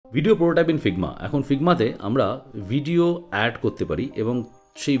Video prototype in Figma. এখন ফিগমাতে আমরা video add করতে পারি এবং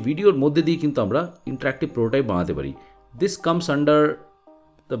সেই ভিডিওর মধ্যে দিয়ে কিন্তু আমরা ইন্টারঅ্যাক্টিভ প্রোটোটাইপ বানাতে পারি। This comes under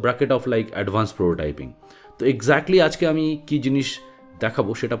the bracket of like advance prototyping. তো এক্স্যাক্টলি আজকে আমি কি জিনিস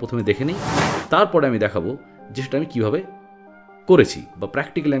দেখাবো সেটা প্রথমে দেখে নিই, তারপরে আমি দেখাবো যে সেটা আমি কীভাবে করেছি বা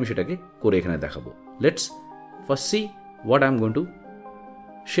প্র্যাকটিক্যালি আমি সেটাকে করে এখানে দেখাবো। Let's first C what I am going to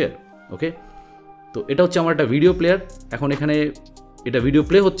share. ওকে, তো এটা হচ্ছে আমার একটা ভিডিও প্লেয়ার। এখন এখানে এটা ভিডিও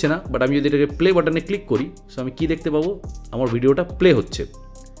প্লে হচ্ছে না, বাট আমি যদি এটাকে প্লে বাটনে ক্লিক করি, সো আমি কী দেখতে পাবো, আমার ভিডিওটা প্লে হচ্ছে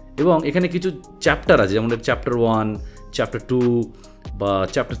এবং এখানে কিছু চ্যাপ্টার আছে, যেমন চ্যাপ্টার 1, চ্যাপ্টার 2 বা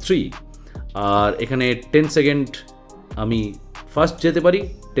চ্যাপ্টার 3। আর এখানে 10 সেকেন্ড আমি ফার্স্ট যেতে পারি,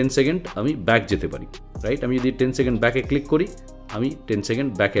 10 সেকেন্ড আমি ব্যাক যেতে পারি, রাইট? আমি যদি 10 সেকেন্ড ব্যাকে ক্লিক করি, আমি 10 সেকেন্ড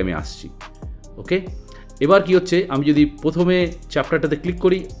ব্যাকে আমি আসছি। ওকে, এবার কি হচ্ছে, আমি যদি প্রথমে চ্যাপ্টারটাতে ক্লিক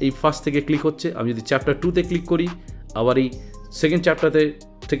করি, এই ফার্স্ট থেকে ক্লিক হচ্ছে। আমি যদি চ্যাপ্টার 2তে ক্লিক করি, আবার এই সেকেন্ড চ্যাপ্টারতে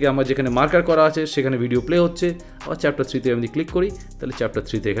থেকে আমার যেখানে মার্কার করা আছে সেখানে ভিডিও প্লে হচ্ছে। আবার চ্যাপ্টার 3তে আমি ক্লিক করি, তাহলে চ্যাপ্টার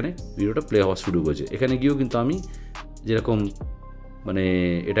 3তে এখানে ভিডিওটা প্লে হওয়া শুরু করেছে। এখানে গিয়েও কিন্তু আমি যেরকম মানে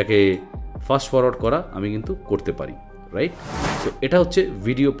এটাকে ফাস্ট ফরওয়ার্ড করা আমি কিন্তু করতে পারি, রাইট? সো এটা হচ্ছে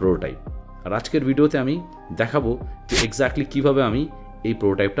ভিডিও প্রোটোটাইপ। আর আজকের ভিডিওতে আমি দেখাবো যে এক্স্যাক্টলি কীভাবে আমি এই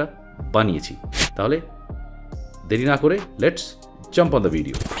প্রোটোটাইপটা বানিয়েছি। তাহলে দেরি না করে let's jump on the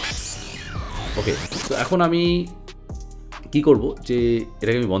video. ওকে, তো এখন আমি কি করব যে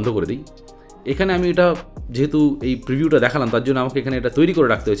এটাকে আমি বন্ধ করে দিই। এখানে আমি এটা যেহেতু এই প্রিভিউটা দেখালাম, তার জন্য আমাকে এখানে এটা তৈরি করে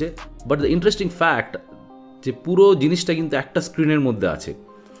রাখতে হয়েছে। বাট দ্য ইন্টারেস্টিং ফ্যাক্ট যে পুরো জিনিসটা কিন্তু একটা স্ক্রিনের মধ্যে আছে।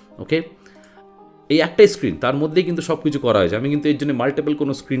 ওকে, এই একটাই স্ক্রিন, তার মধ্যেই কিন্তু সব কিছু করা হয়েছে। আমি কিন্তু এর জন্য মাল্টিপল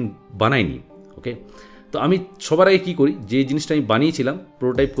কোনো স্ক্রিন বানাইনি। ওকে, তো আমি সবার আগে কী করি, যে জিনিসটা আমি বানিয়েছিলাম,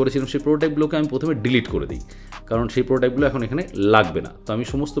 প্রোটোটাইপ করেছিলাম, সেই প্রোটোটাইপগুলোকে আমি প্রথমে ডিলিট করে দিই, কারণ সেই প্রোটোটাইপগুলো এখন এখানে লাগবে না। তো আমি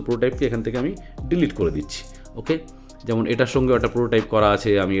সমস্ত প্রোটোটাইপকে এখান থেকে আমি ডিলিট করে দিচ্ছি। ওকে, যেমন এটার সঙ্গে একটা প্রোটোটাইপ করা আছে,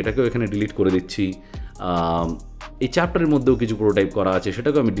 আমি এটাকেও এখানে ডিলিট করে দিচ্ছি। এই চ্যাপ্টারের মধ্যেও কিছু প্রোটোটাইপ করা আছে,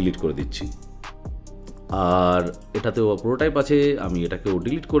 সেটাকেও আমি ডিলিট করে দিচ্ছি। আর এটাতেও প্রোটোটাইপ আছে, আমি এটাকেও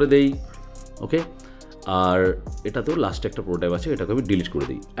ডিলিট করে দেই। ওকে, আর এটাতেও লাস্টে একটা প্রোটোটাইপ আছে, এটাকে আমি ডিলিট করে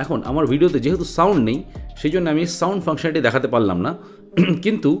দিই। এখন আমার ভিডিওতে যেহেতু সাউন্ড নেই, সেই জন্য আমি সাউন্ড ফাংশনটি দেখাতে পারলাম না,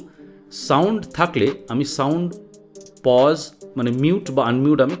 কিন্তু সাউন্ড থাকলে আমি সাউন্ড পজ মানে মিউট বা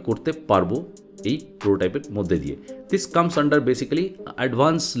আনমিউট আমি করতে পারবো এই প্রোটোটাইপের মধ্যে দিয়ে। This comes under basically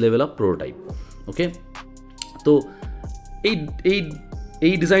advance level of prototype. ওকে, তো এই এই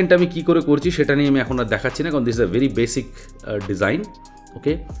এই ডিজাইনটা আমি কী করে করছি সেটা নিয়ে আমি এখন আর দেখাচ্ছি না, কারণ this is a very basic design.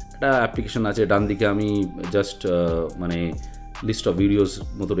 ওকে, একটা অ্যাপ্লিকেশন আছে ডান দিকে, আমি জাস্ট মানে লিস্ট অফ ভিডিওস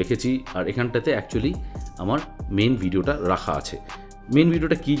মতো রেখেছি। আর এখানটাতে অ্যাকচুয়ালি আমার মেন ভিডিওটা রাখা আছে। মেন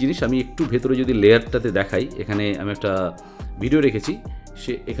ভিডিওটা কী জিনিস আমি একটু ভেতরে যদি লেয়ারটাতে দেখাই, এখানে আমি একটা ভিডিও রেখেছি।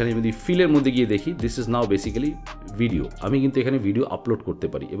 সে এখানে যদি ফিলের মধ্যে গিয়ে দেখি, this is now basically video. আমি কিন্তু এখানে ভিডিও আপলোড করতে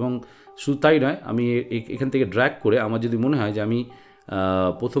পারি এবং শুধু তাই নয়, আমি এখান থেকে ড্র্যাগ করে আমার যদি মনে হয় যে আমি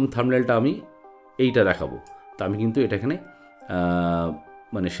প্রথম থাম্বনেলটা আমি এইটা দেখাবো, তা আমি কিন্তু এটা এখানে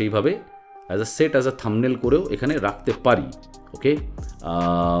মানে সেইভাবে অ্যাজ আ থাম্বনেল করেও এখানে রাখতে পারি। ওকে,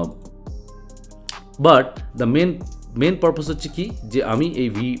 বাট দ্য মেন পারপাস হচ্ছে কি, যে আমি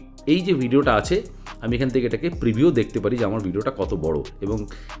এই যে ভিডিওটা আছে, আমি এখান থেকে এটাকে প্রিভিউ দেখতে পারি যে আমার ভিডিওটা কত বড়। এবং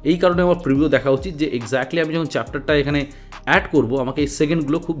এই কারণে আমার প্রিভিউ দেখা উচিত যে এক্স্যাক্টলি আমি যখন চ্যাপ্টারটা এখানে অ্যাড করব, আমাকে এই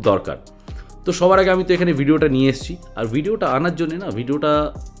সেকেন্ডগুলো খুব দরকার। তো সবার আগে আমি তো এখানে ভিডিওটা নিয়ে এসেছি, আর ভিডিওটা আনার জন্য না, ভিডিওটা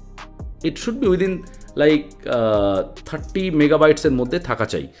it should be within like 30 মেগাবাইটসের মধ্যে থাকা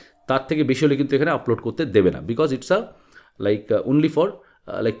চাই। তার থেকে বেশি হলে কিন্তু এখানে আপলোড করতে দেবে না, because it's a like only for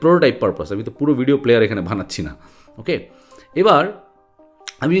like prototype purpose. আমি তো পুরো ভিডিও প্লেয়ার এখানে বানাচ্ছি না। ওকে, এবার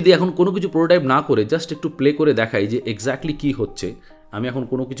আমি যদি এখন কোনো কিছু প্রোটোটাইপ না করে জাস্ট একটু প্লে করে দেখাই যে এক্স্যাক্টলি কী হচ্ছে, আমি এখন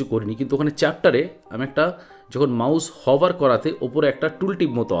কোনো কিছু করিনি, কিন্তু ওখানে চ্যাপ্টারে আমি একটা যখন মাউস হভার করাতে ওপরে একটা টুল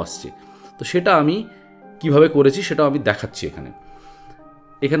টিপ মতো আসছে, তো সেটা আমি কিভাবে করেছি সেটাও আমি দেখাচ্ছি এখানে।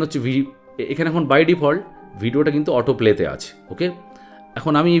 এখানে হচ্ছে এখানে এখন বাই ডিফল্ট ভিডিওটা কিন্তু অটো প্লেতে আছে। ওকে,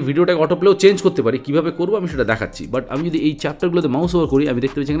 এখন আমি এই ভিডিওটাকে অটো প্লেও চেঞ্জ করতে পারি, কীভাবে করবো আমি সেটা দেখাচ্ছি। বাট আমি যদি এই চ্যাপ্টারগুলোতে মাউস ওভার করি, আমি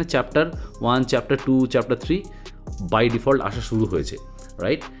দেখতে পাচ্ছি এখানে chapter 1, chapter 2, chapter 3 by default আসা শুরু হয়েছে,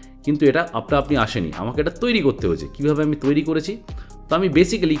 রাইট? কিন্তু এটা আপনি আসেনি, আমাকে এটা তৈরি করতে হয়েছে। কীভাবে আমি তৈরি করেছি, তো আমি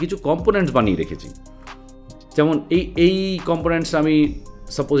বেসিক্যালি কিছু কম্পোনেন্টস বানিয়ে রেখেছি। যেমন এই কম্পোনেন্টস আমি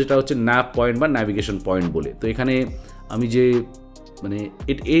সাপোজ এটা হচ্ছে ন্যাপ পয়েন্ট বা ন্যাভিগেশন পয়েন্ট বলে, তো এখানে আমি যে মানে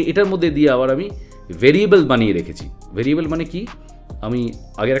এটার মধ্যে দিয়ে আবার আমি ভেরিয়েবল বানিয়ে রেখেছি। ভেরিয়েবল মানে কি, আমি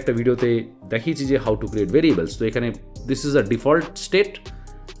আগের একটা ভিডিওতে দেখিয়েছি যে হাউ টু ক্রিয়েট ভেরিয়েবলস। তো এখানে this is a default state,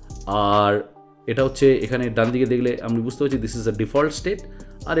 আর এটা হচ্ছে এখানে ডান দিকে দেখলে আমি বুঝতে পারছি this is a default state,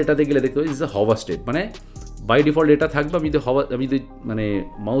 আর এটাতে গেলে দেখতে পাচ্ছি this is a hover state. মানে বাই ডিফল্ট এটা থাকবে, আমি যদি মানে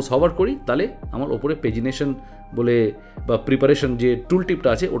মাউস হভার করি তাহলে আমার ওপরে পেজিনেশন বলে বা প্রিপারেশন যে টুল টিপটা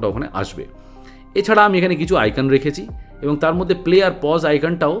আছে ওটা ওখানে আসবে। এছাড়া আমি এখানে কিছু আইকন রেখেছি এবং তার মধ্যে play R pause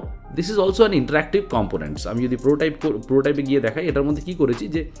আইকনটাও this is also an interactive components. আমি যদি প্রোটাইপে গিয়ে দেখাই, এটার মধ্যে কী করেছি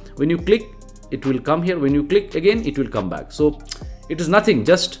যে when you click it will come here, when you click again it will come back. So it is nothing,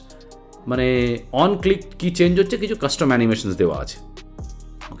 just মানে অন ক্লিক কি চেঞ্জ হচ্ছে, কিছু কাস্টম অ্যানিমেশনস দেওয়া আছে।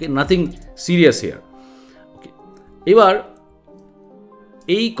 ওকে, নাথিং সিরিয়াস হিয়ার। ওকে, এবার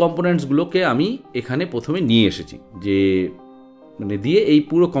এই কম্পোনেন্টসগুলোকে আমি এখানে প্রথমে নিয়ে এসেছি, যে মানে দিয়ে এই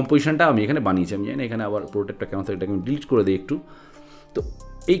পুরো কম্পোজিশনটা আমি এখানে বানিয়েছি। আমি জানি না এখানে আবার প্রোটেক্টটা কেন, এটাকে আমি ডিলিট করে দিই একটু। তো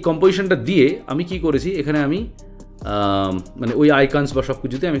এই কম্পোজিশনটা দিয়ে আমি কি করেছি, এখানে আমি মানে ওই আইকনস বা সব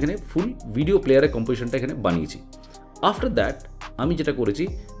কিছুতে আমি এখানে ফুল ভিডিও প্লেয়ারের কম্পোজিশনটা এখানে বানিয়েছি। আফটার দ্যাট আমি যেটা করেছি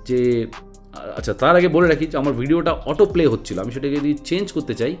যে, আচ্ছা তার আগে বলে রাখি যে আমার ভিডিওটা অটো প্লে হচ্ছিল, আমি সেটাকে যদি চেঞ্জ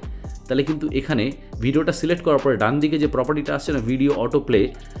করতে চাই তাহলে কিন্তু এখানে ভিডিওটা সিলেক্ট করার পরে ডান দিকে যে প্রপার্টিটা আসছে না, video auto play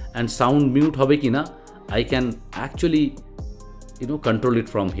and sound mute হবে কি না, I can actually control it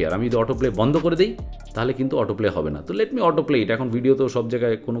from here. আমি যদি অটো প্লে বন্ধ করে দিই তাহলে কিন্তু অটো প্লে হবে না। তো let me auto play it. এখন ভিডিও তো সব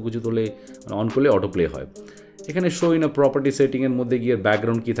জায়গায় কোনো কিছু তোলে অন করলে অটো প্লে হয়। এখানে শো ইন প্রপার্টি সেটিংয়ের মধ্যে গিয়ে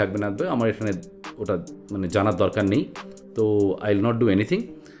ব্যাকগ্রাউন্ড কী থাকবে না থাকবে আমার এখানে ওটা মানে জানার দরকার নেই। তো I will not do anything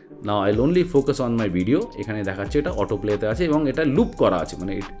now, I will only focus on my video. এখানে দেখাচ্ছে এটা অটো প্লেতে আছে এবং এটা লুপ করা আছে,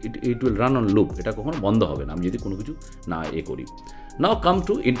 মানে it will run on loop, এটা কখনো বন্ধ হবে না আমি যদি কোনো কিছু না করি। নাও কাম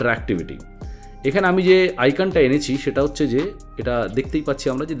টু ইন্টারঅ্যাক্টিভিটি। এখানে আমি যে আইকনটা এনেছি সেটা হচ্ছে যে, এটা দেখতেই পাচ্ছি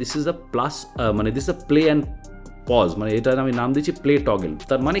আমরা যে দিস ইজ আ প্লাস, মানে this is a play and pause, মানে এটার আমি নাম দিচ্ছি প্লে টগল।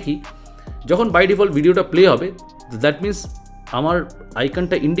 তার মানে কি, যখন বাই ডিফল্ট ভিডিওটা প্লে হবে দ্যাট মিনস আমার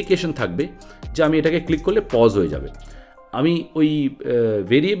আইকনটা ইন্ডিকেশন থাকবে যে আমি এটাকে ক্লিক করলে পজ হয়ে যাবে। আমি ওই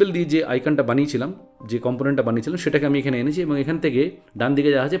ভেরিয়েবল দিয়ে যে আইকনটা বানিয়েছিলাম, যে কম্পোনেন্টটা বানিয়েছিলাম সেটাকে আমি এখানে এনেছি এবং এখান থেকে ডান দিকে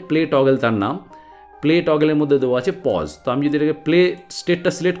যা আছে প্লে টগল, তার নাম প্লে টগলের মধ্যে দেওয়া আছে পজ। তো আমি যদি এটাকে প্লে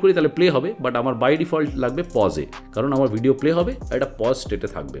স্টেটটা সিলেক্ট করি তাহলে প্লে হবে, বাট আমার বাই ডিফল্ট লাগবে পজে, কারণ আমার ভিডিও প্লে হবে আর এটা পজ স্টেটে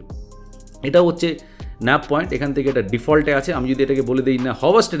থাকবে। এটা হচ্ছে ন্যাপ পয়েন্ট, এখান থেকে এটা ডিফল্টে আছে। আমি যদি এটাকে বলে দিই না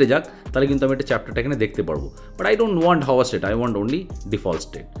হাওয়ার স্টেটে যাক তাহলে কিন্তু আমি একটা চ্যাপ্টারটা এখানে দেখতে পারবো, বাট আই ডোন্ট ওয়ান্ট হাওয়ার state, I want only default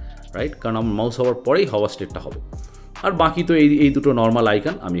state, right? কারণ আমার মাউস হওয়ার পরেই হাওয়ার স্টেটটা হবে। আর বাকি তো এই দুটো নর্মাল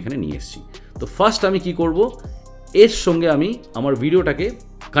আইকন আমি এখানে নিয়ে এসেছি। তো ফার্স্ট আমি কি করব, এর সঙ্গে আমি আমার ভিডিওটাকে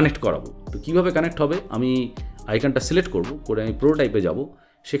কানেক্ট করাবো। তো কীভাবে কানেক্ট হবে, আমি আইকনটা সিলেক্ট করব, করে আমি প্রোটাইপে যাব,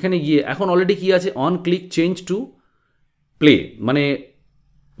 সেখানে গিয়ে এখন অলরেডি কী আছে, on click change to play, মানে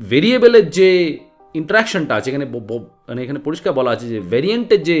ভেরিয়েবলের যে ইন্টারাকশনটা আছে এখানে, মানে এখানে পরিষ্কার বলা আছে যে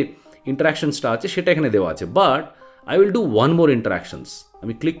ভ্যারিয়েন্টের যে ইন্টারাকশনসটা আছে সেটা এখানে দেওয়া আছে, but I will do one more interactions.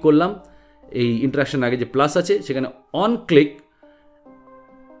 আমি ক্লিক করলাম, এই ইন্টারাকশন আগে যে প্লাস আছে সেখানে অন ক্লিক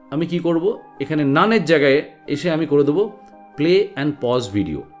আমি কি করব, এখানে নানের জায়গায় এসে আমি করে দেবো play and pause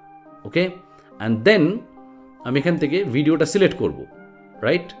video. Okay, and then আমি এখান থেকে ভিডিওটা সিলেক্ট করব,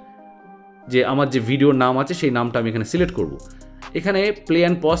 রাইট? যে আমার যে ভিডিওর নাম আছে সেই নামটা আমি এখানে সিলেক্ট করব। এখানে প্লে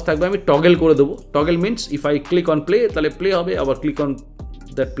অ্যান্ড পজ থাকবে, আমি টগল করে দেবো। Toggle means if I click on play তাহলে প্লে হবে, আবার ক্লিক অন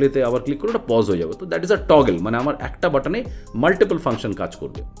দ্যাট প্লেতে আবার ক্লিক করে ওটা পজ হয়ে যাবে। তো দ্যাট ইজ আ টগল, মানে আমার একটা বাটনে মাল্টিপল ফাংশন কাজ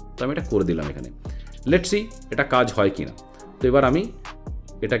করবে। তো আমি এটা করে দিলাম এখানে, লেটস সি এটা কাজ হয় কি না। তো এবার আমি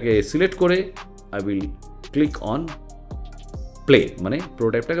এটাকে সিলেক্ট করে I will click on play, মানে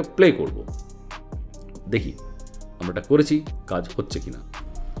প্রোটাইপটাকে প্লে করব। দেখি আমরা এটা করেছি, কাজ হচ্ছে কি না।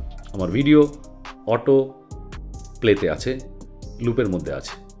 আমার ভিডিও অটো প্লেতে আছে, লুপের মধ্যে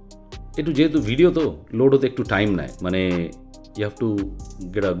আছে। একটু যেহেতু ভিডিও তো লোড হতে একটু টাইম নেয়, মানে you have to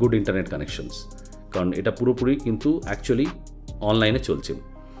get a good internet connections, কারণ এটা পুরোপুরি কিন্তু অ্যাকচুয়ালি অনলাইনে চলছে।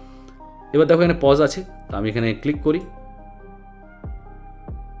 এবার দেখো এখানে পজ আছে, তো আমি এখানে ক্লিক করি,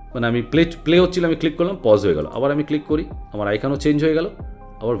 মানে আমি প্লে হচ্ছিল, আমি ক্লিক করলাম, পজ হয়ে গেল। আবার আমি ক্লিক করি, আমার আইকনও চেঞ্জ হয়ে গেল,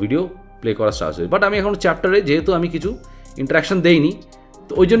 আবার ভিডিও প্লে করা স্টার্ট হয়ে। বাট আমি এখন চ্যাপ্টারে যেহেতু আমি কিছু ইন্টারাকশন দেইনি,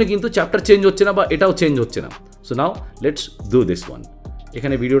 তো ওই জন্য কিন্তু চ্যাপ্টার চেঞ্জ হচ্ছে না বা এটাও চেঞ্জ হচ্ছে না। So now let's do this one.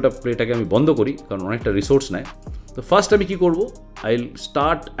 এখানে ভিডিওটা প্লেটাকে আমি বন্ধ করি, কারণ অনেকটা রিসোর্স নেয়। তো ফার্স্ট আমি কি করব, I will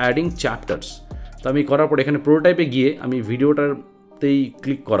start adding chapters. তো আমি করার পর এখানে প্রোটোটাইপে গিয়ে আমি ভিডিওটাতেই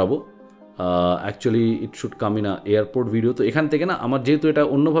ক্লিক করাবো। Actually it should come in airport video. তো এখান থেকে না আমার যেহেতু এটা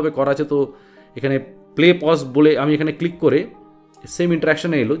অন্যভাবে করা আছে, তো এখানে প্লে পজ বলে আমি এখানে ক্লিক করে সেম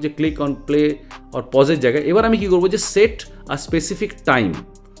ইন্টারাকশানে এলো যে ক্লিক অন প্লে আর পজের জায়গায়। এবার আমি কী করবো, যে সেট আ স্পেসিফিক টাইম।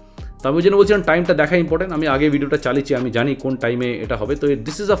 তো আমি ওই জন্য বলছিলাম টাইমটা দেখা ইম্পর্টেন্ট। আমি আগে ভিডিওটা চালিয়েছি, আমি জানি কোন টাইমে এটা হবে। তো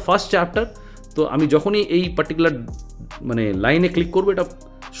this is a first chapter. তো আমি যখনই এই পার্টিকুলার মানে লাইনে ক্লিক করবো, এটা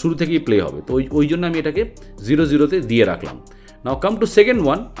শুরু থেকেই প্লে হবে। তো ওই জন্য আমি এটাকে 0-0-তে দিয়ে রাখলাম। নাও কাম টু সেকেন্ড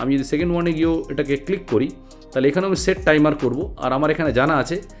ওয়ান। আমি যদি সেকেন্ড ওয়ানে গিয়েও এটাকে ক্লিক করি, তাহলে এখানে আমি সেট টাইমার করব। আর আমার এখানে জানা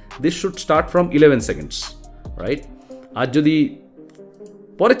আছে this should start from 11 seconds, right? আর যদি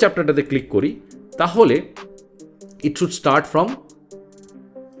পরের চ্যাপ্টারটাতে ক্লিক করি, তাহলে it should start from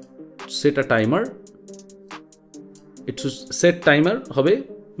set a timer it's set timer হবে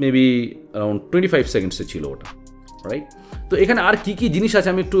মেবি অ্যারাউন্ড 25 সেকেন্ডসে ছিল ওটা, রাইট? তো এখানে আর কী কী জিনিস আছে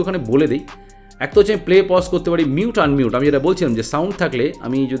আমি একটু ওখানে বলে দিই। এক তো হচ্ছে আমি প্লে পজ করতে পারি, মিউট আনমিউট। আমি যেটা বলছিলাম যে সাউন্ড থাকলে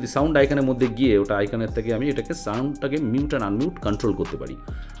আমি যদি সাউন্ড আইকনের মধ্যে গিয়ে ওটা আইকনের থেকে আমি এটাকে সাউন্ডটাকে মিউট অ্যান্ড আনমিউট কন্ট্রোল করতে পারি।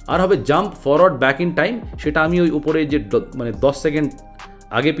 আর হবে jump forward back in time, সেটা আমি ওই উপরে যে মানে 10 সেকেন্ড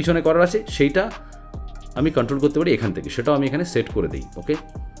আগে পিছনে করার আছে সেইটা আমি কন্ট্রোল করতে পারি এখান থেকে, সেটাও আমি এখানে সেট করে দিই। ওকে,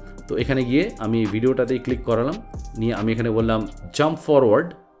 তো এখানে গিয়ে আমি ভিডিওটাতেই ক্লিক করালাম, নিয়ে আমি এখানে বললাম জাম্প ফরওয়ার্ড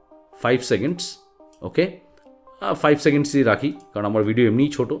 5 সেকেন্ডস। ওকে, 5 সেকেন্ডসই রাখি কারণ আমার ভিডিও এমনিই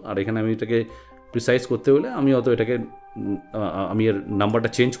ছোটো, আর এখানে আমি এটাকে প্রিসাইজ করতে হলে আমি অত এটাকে আমি এর নাম্বারটা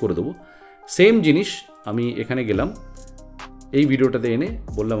চেঞ্জ করে দেবো। সেম জিনিস আমি এখানে গেলাম, এই ভিডিওটাতে এনে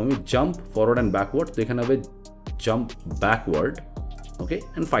বললাম আমি জাম্প ফরওয়ার্ড অ্যান্ড ব্যাকওয়ার্ড, তো এখানে হবে jump backward. Okay,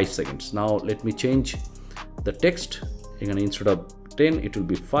 and 5 seconds. Now let me change the text. এখানে instead of 10 it will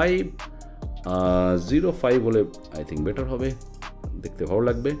be 5, 05 হলে আই থিঙ্ক বেটার হবে, দেখতে ভালো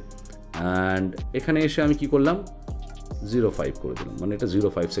লাগবে। অ্যান্ড এখানে এসে আমি কি করলাম 05 করে দিলাম, মানে এটা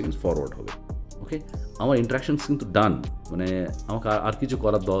 05 সেকেন্ডস ফরওয়ার্ড হবে। ওকে, আমার ইন্টারাকশনস কিন্তু ডান, মানে আমাকে আর কিছু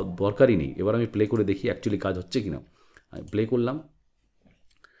করার দরকারই নেই। এবার আমি প্লে করে দেখি অ্যাকচুয়ালি কাজ হচ্ছে কি না। আমি প্লে করলাম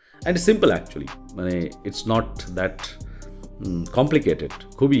অ্যান্ড সিম্পল অ্যাকচুয়ালি, মানে ইটস নট দ্যাট কমপ্লিকেটেড,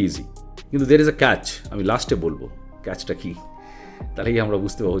 খুবই ইজি। কিন্তু দের ইজ এ ক্যাচ, আমি লাস্টে বলবো ক্যাচটা কী, তাহলেই আমরা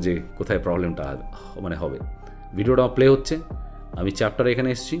বুঝতে পারবো যে কোথায় প্রবলেমটা মানে হবে। ভিডিওটা প্লে হচ্ছে, আমি চ্যাপ্টার এখানে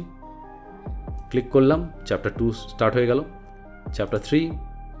এসেছি, ক্লিক করলাম, চ্যাপ্টার 2 স্টার্ট হয়ে গেল, চ্যাপ্টার 3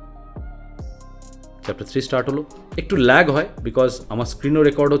 স্টার্ট হলো। একটু ল্যাগ হয় বিকজ আমার স্ক্রিনও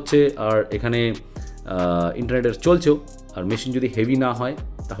রেকর্ড হচ্ছে আর এখানে ইন্টারনেটের চলছেও, আর মেশিন যদি হেভি না হয়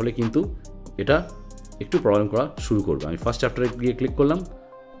তাহলে কিন্তু এটা একটু প্রবলেম করা শুরু করবে। আমি ফার্স্ট চ্যাপ্টারে গিয়ে ক্লিক করলাম,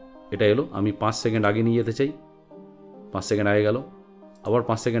 এটা এলো, আমি 5 সেকেন্ড আগে নিয়ে যেতে চাই, 5 সেকেন্ড আগে গেল, আবার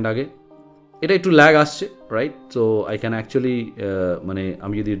 5 সেকেন্ড আগে, এটা একটু ল্যাগ আসছে, রাইট? তো আই ক্যান অ্যাকচুয়ালি মানে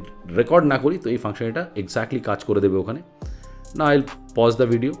আমি যদি রেকর্ড না করি তো এই ফাংশন এটা এক্স্যাক্টলি কাজ করে দেবে ওখানে। না, আই পজ দ্য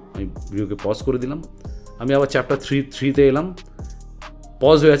ভিডিও, আমি ভিডিওকে পজ করে দিলাম। আমি আবার চ্যাপ্টার 3তে এলাম,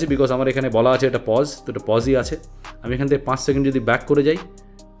 পজ হয়ে আছে বিকজ আমার এখানে বলা আছে এটা পজ, তো এটা পজই আছে। আমি এখান থেকে 5 সেকেন্ড যদি ব্যাক করে যাই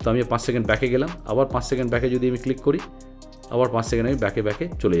তো আমি 5 সেকেন্ড ব্যাকে গেলাম, আবার 5 সেকেন্ড ব্যাকে যদি আমি ক্লিক করি আবার 5 সেকেন্ড আমি ব্যাকে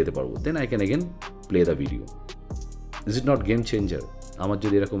চলে যেতে পারবো। Then I can again play the video. Is it not game changer? আমার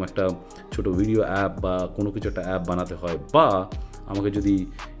যদি এরকম একটা ছোটো ভিডিও অ্যাপ বা কোনো কিছু একটা অ্যাপ বানাতে হয়, বা আমাকে যদি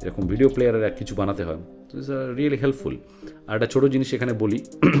এরকম ভিডিও প্লেয়ারের কিছু বানাতে হয়, তো ইটস রিয়েলি হেল্পফুল। আর একটা ছোটো জিনিস এখানে বলি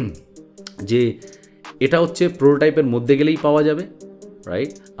যে এটা হচ্ছে প্রোটোটাইপের মধ্যে গেলেই পাওয়া যাবে,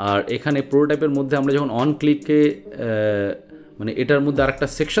 রাইট? আর এখানে প্রোটোটাইপের মধ্যে আমরা যখন অন ক্লিকে মানে এটার মধ্যে আরেকটা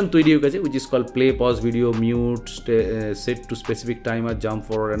সেকশন তৈরি হয়ে গেছে which is call play pause video mute set two specific time R jump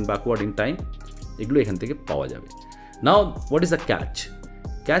forward and backward in time, এগুলো এখান থেকে পাওয়া যাবে। Now what is the catch?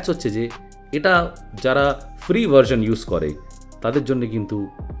 Catch হচ্ছে যে এটা যারা ফ্রি ভার্সন ইউজ করে তাদের জন্য কিন্তু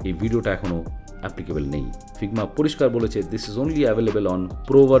এই ভিডিওটা এখনও অ্যাপ্লিকেবল নেই। ফিগমা পরিষ্কার বলেছে this is only available on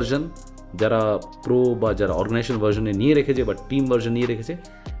pro version. যারা প্রো বা যারা অর্গানাইজেশন ভার্সনে নিয়ে রেখেছে বা টিম ভার্সন নিয়ে রেখেছে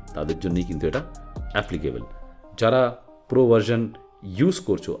তাদের জন্যই কিন্তু এটা অ্যাপ্লিকেবল। যারা প্রো ভার্সন ইউজ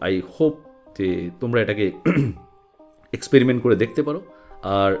করছো আই হোপ যে তোমরা এটাকে এক্সপেরিমেন্ট করে দেখতে পারো।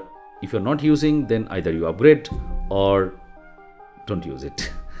 আর if you are not using then either you upgrade or don't use it,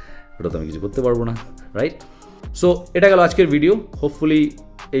 ওটা তো আমি কিছু করতে পারবো না, রাইট? সো এটা গেল আজকের ভিডিও। হোপফুলি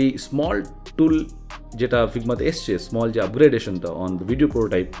এই স্মল টুল যেটা ফিগমাতে এসছে, স্মল যে আপগ্রেডেশনটা on the video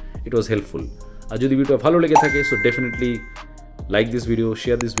prototype, it was helpful. আর যদি ভিডিও ভালো লেগে থাকে so definitely like this video,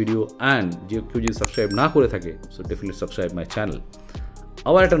 share this video, and যে কেউ যদি সাবস্ক্রাইব না করে থাকে so definitely subscribe my channel.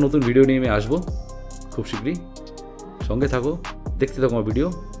 আবার একটা নতুন ভিডিও নিয়ে আমি আসবো খুব শীঘ্রই, সঙ্গে থাকো, দেখতে থাকো আমার video.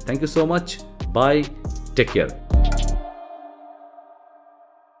 Thank you so much, by, take care.